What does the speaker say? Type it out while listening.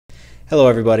Hello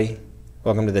everybody,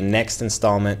 welcome to the next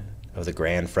installment of the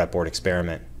Grand Fretboard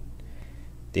Experiment.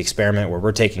 The experiment where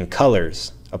we're taking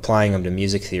colors, applying them to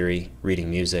music theory, reading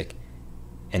music,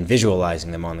 and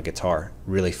visualizing them on the guitar.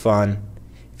 Really fun.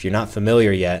 If you're not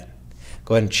familiar yet,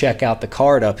 go ahead and check out the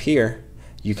card up here.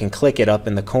 You can click it up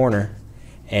in the corner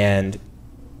and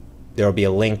there will be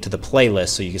a link to the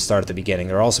playlist so you can start at the beginning.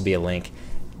 There will also be a link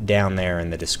down there in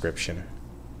the description.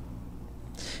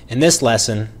 In this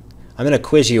lesson, I'm going to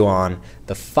quiz you on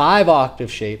the 5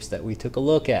 octave shapes that we took a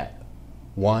look at.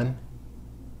 1,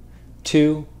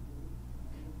 2,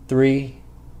 3,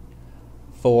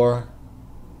 4,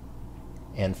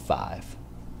 and 5.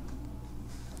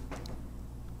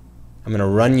 I'm going to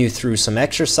run you through some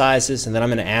exercises and then I'm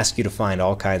going to ask you to find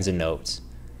all kinds of notes.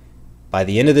 By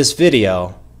the end of this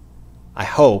video, I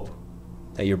hope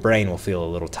that your brain will feel a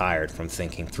little tired from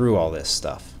thinking through all this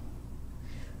stuff.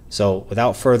 So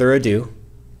without further ado,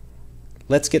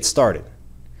 let's get started.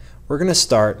 We're going to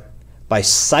start by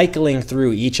cycling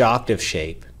through each octave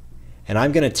shape, and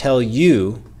I'm going to tell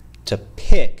you to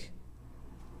pick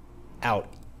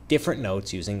out different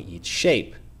notes using each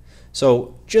shape.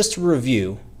 So just to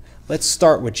review, let's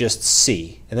start with just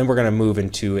C, and then we're going to move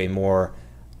into a more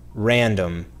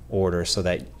random order so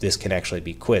that this can actually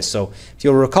be quizzed. So if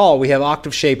you'll recall, we have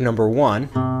octave shape number 1,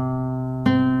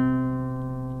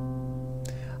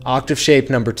 octave shape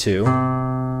number 2,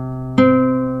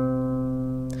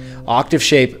 octave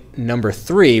shape number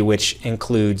 3, which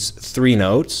includes 3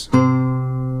 notes,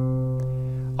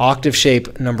 octave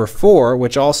shape number 4,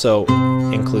 which also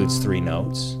includes 3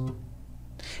 notes,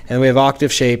 and we have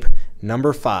octave shape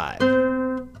number 5.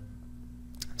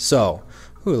 So,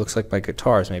 it looks like my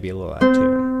guitar is maybe a little out of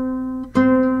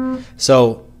tune.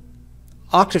 So,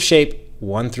 octave shape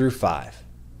 1 through 5.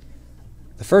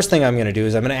 The first thing I'm going to do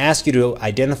is I'm going to ask you to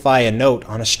identify a note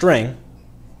on a string,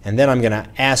 and then I'm going to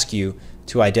ask you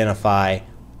to identify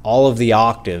all of the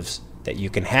octaves that you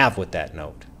can have with that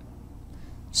note.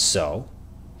 So,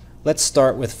 let's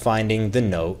start with finding the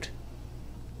note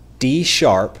D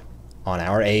sharp on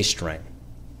our A string.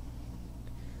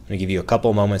 I'm going to give you a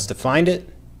couple moments to find it.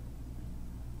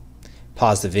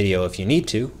 Pause the video if you need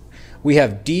to. We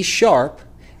have D sharp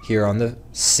here on the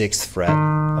 6th fret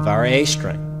of our A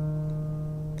string.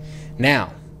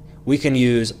 Now, we can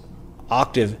use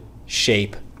octave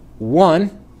shape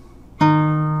 1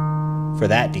 for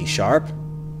that D sharp,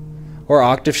 or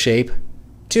octave shape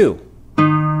 2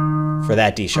 for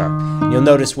that D sharp. And you'll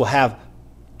notice we'll have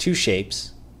 2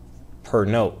 shapes per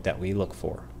note that we look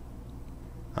for,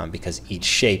 because each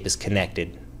shape is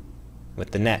connected with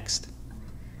the next.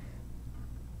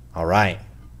 All right.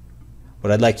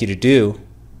 What I'd like you to do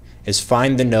is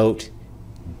find the note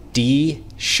D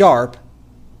sharp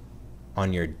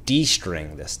on your D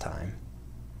string this time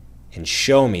and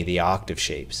show me the octave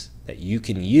shapes that you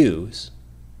can use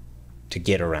to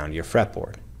get around your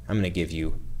fretboard. I'm going to give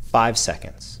you 5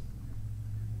 seconds.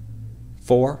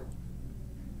 4,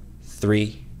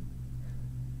 3,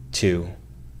 2,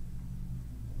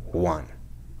 1.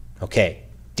 Okay,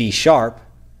 D sharp,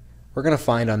 we're going to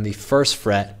find on the 1st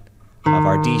fret of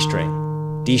our D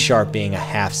string. D sharp being a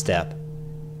half step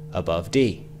above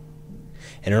D.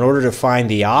 And in order to find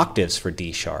the octaves for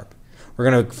D sharp, we're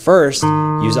going to first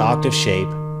use octave shape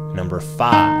number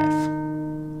 5.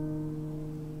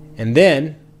 And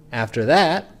then, after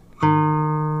that,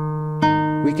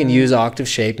 we can use octave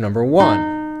shape number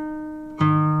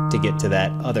 1 to get to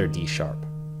that other D sharp.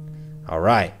 All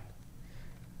right,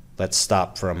 let's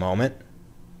stop for a moment.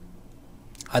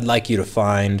 I'd like you to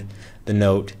find the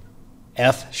note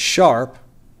F sharp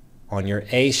on your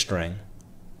A string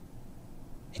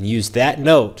and use that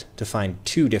note to find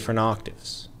 2 different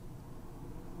octaves.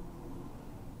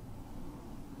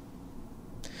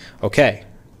 Okay,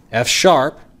 F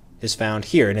sharp is found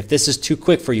here, and if this is too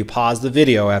quick for you, pause the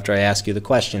video after I ask you the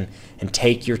question and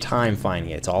take your time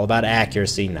finding it. It's all about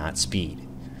accuracy, not speed.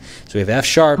 So we have F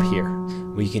sharp here.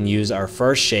 We can use our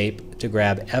first shape to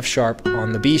grab F sharp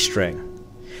on the B string,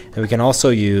 and we can also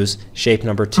use shape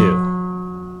number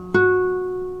 2.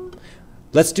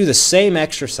 Let's do the same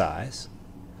exercise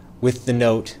with the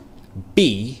note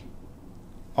B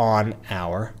on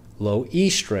our low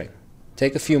E string.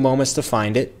 Take a few moments to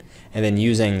find it, and then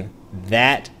using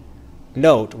that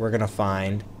note, we're going to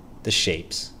find the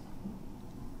shapes.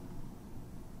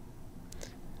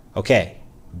 Okay,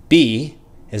 B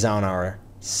is on our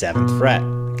 7th fret.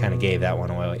 Kind of gave that one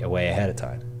away ahead of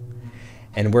time.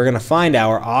 And we're going to find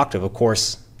our octave. Of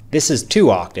course, this is 2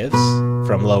 octaves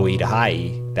from low E to high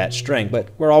E, that string, but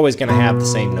we're always going to have the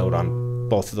same note on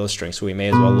both of those strings, so we may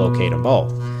as well locate them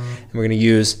both. And we're going to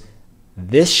use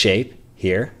this shape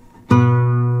here,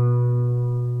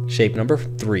 shape number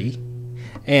 3,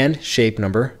 and shape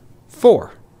number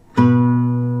 4.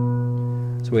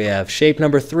 So we have shape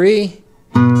number 3,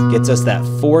 gets us that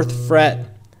 4th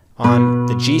fret on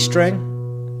the G string.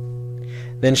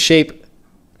 Then shape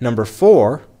number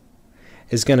 4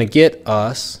 is going to get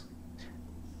us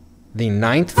the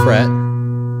 9th fret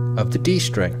of the D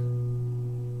string.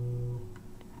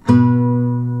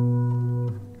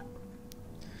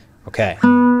 Okay,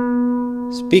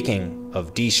 speaking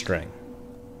of D string,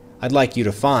 I'd like you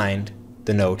to find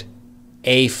the note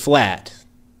A flat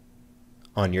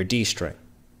on your D string.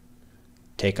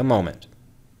 Take a moment.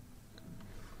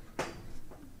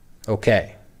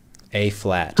 Okay, A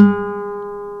flat.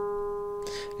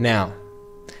 Now,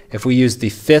 if we use the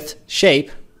 5th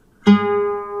shape,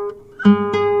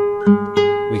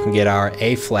 we can get our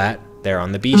A flat there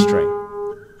on the B string.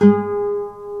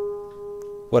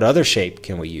 What other shape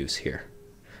can we use here?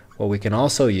 Well, we can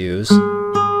also use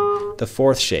the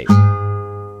 4th shape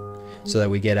so that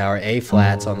we get our A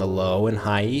flats on the low and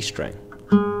high E string.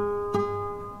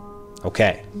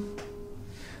 Okay,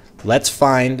 let's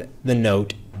find the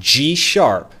note G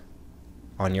sharp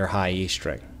on your high E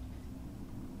string.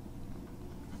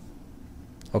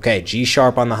 Okay, G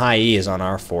sharp on the high E is on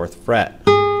our 4th fret.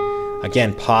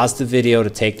 Again, pause the video to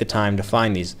take the time to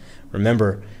find these.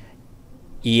 Remember,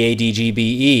 E, A, D, G,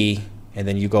 B, E, and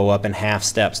then you go up in half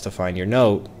steps to find your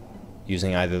note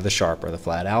using either the sharp or the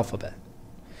flat alphabet.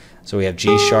 So we have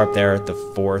G sharp there at the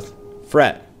 4th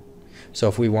fret. So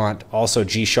if we want also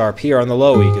G sharp here on the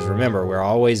low E, because remember, we're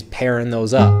always pairing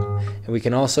those up. And we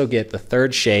can also get the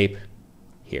 3rd shape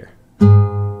here.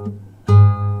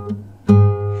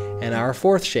 And our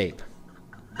 4th shape.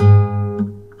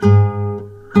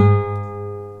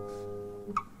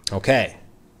 Okay.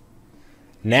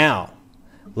 Now,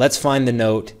 let's find the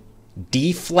note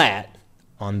D flat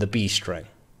on the B string.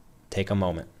 Take a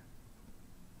moment.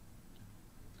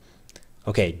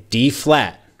 Okay, D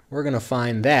flat. We're going to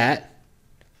find that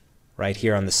right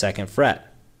here on the 2nd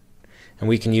fret. And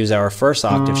we can use our 1st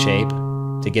octave shape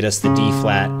to get us the D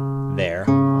flat there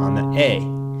on the A.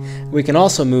 We can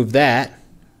also move that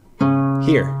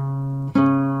here.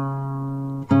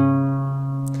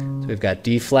 So we've got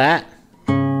D flat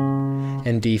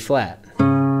and D flat.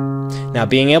 Now,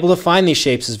 being able to find these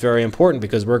shapes is very important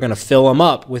because we're going to fill them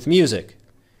up with music.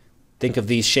 Think of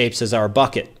these shapes as our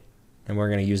bucket, and we're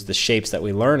going to use the shapes that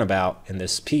we learn about in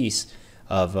this piece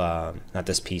of, not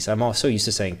this piece, I'm also used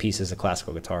to saying piece as a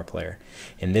classical guitar player,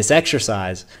 in this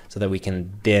exercise so that we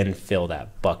can then fill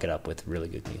that bucket up with really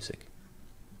good music.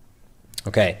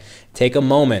 Okay, take a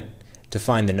moment to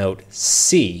find the note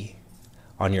C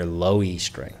on your low E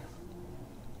string.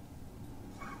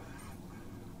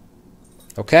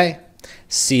 Okay,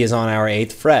 C is on our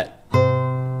 8th fret.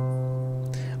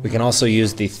 We can also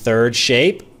use the 3rd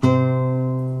shape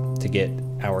to get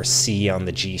our C on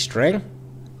the G string,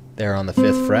 there on the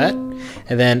 5th fret,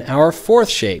 and then our 4th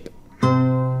shape.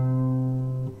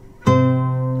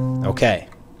 Okay,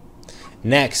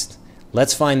 next,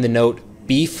 let's find the note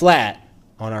B flat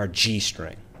on our G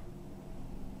string.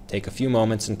 Take a few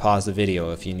moments and pause the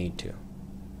video if you need to.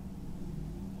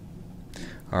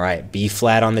 All right, B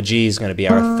flat on the G is going to be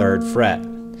our 3rd fret.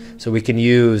 So we can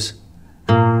use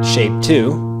shape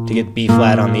 2 to get B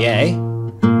flat on the A,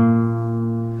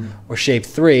 or shape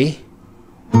 3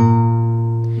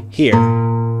 here.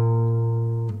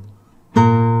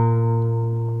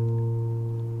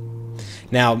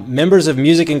 Now, members of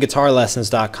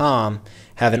musicandguitarlessons.com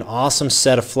have an awesome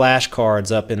set of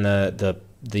flashcards up in the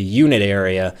unit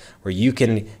area where you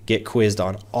can get quizzed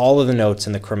on all of the notes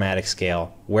in the chromatic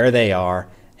scale, where they are,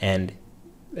 and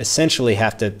essentially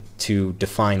have to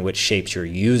define which shapes you're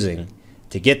using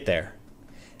to get there.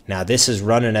 Now, this is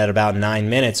running at about 9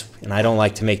 minutes, and I don't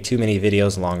like to make too many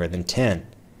videos longer than 10.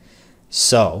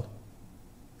 So,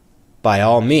 by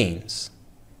all means,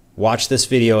 watch this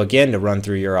video again to run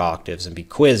through your octaves and be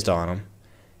quizzed on them.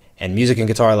 And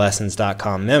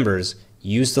musicandguitarlessons.com members,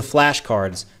 use the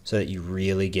flashcards so that you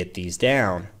really get these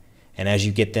down. And as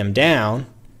you get them down,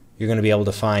 you're going to be able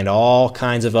to find all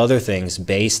kinds of other things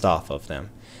based off of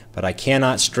them. But I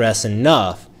cannot stress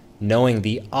enough knowing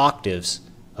the octaves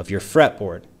of your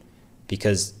fretboard,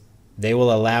 because they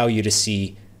will allow you to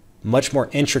see much more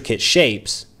intricate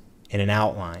shapes in an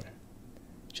outline,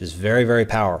 which is very, very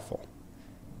powerful.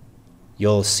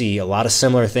 You'll see a lot of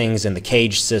similar things in the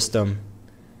cage system.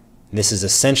 This is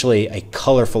essentially a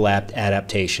colorful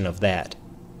adaptation of that.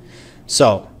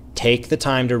 So take the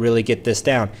time to really get this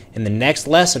down. In the next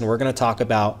lesson, we're going to talk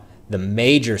about the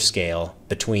major scale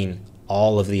between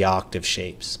all of the octave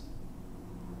shapes.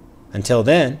 Until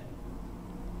then,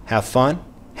 have fun,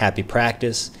 happy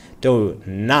practice. do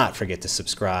not forget to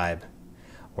subscribe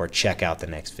or check out the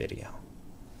next video.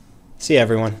 See you,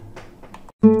 everyone.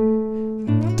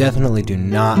 Definitely do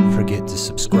not forget to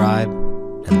subscribe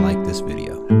and like this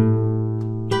video.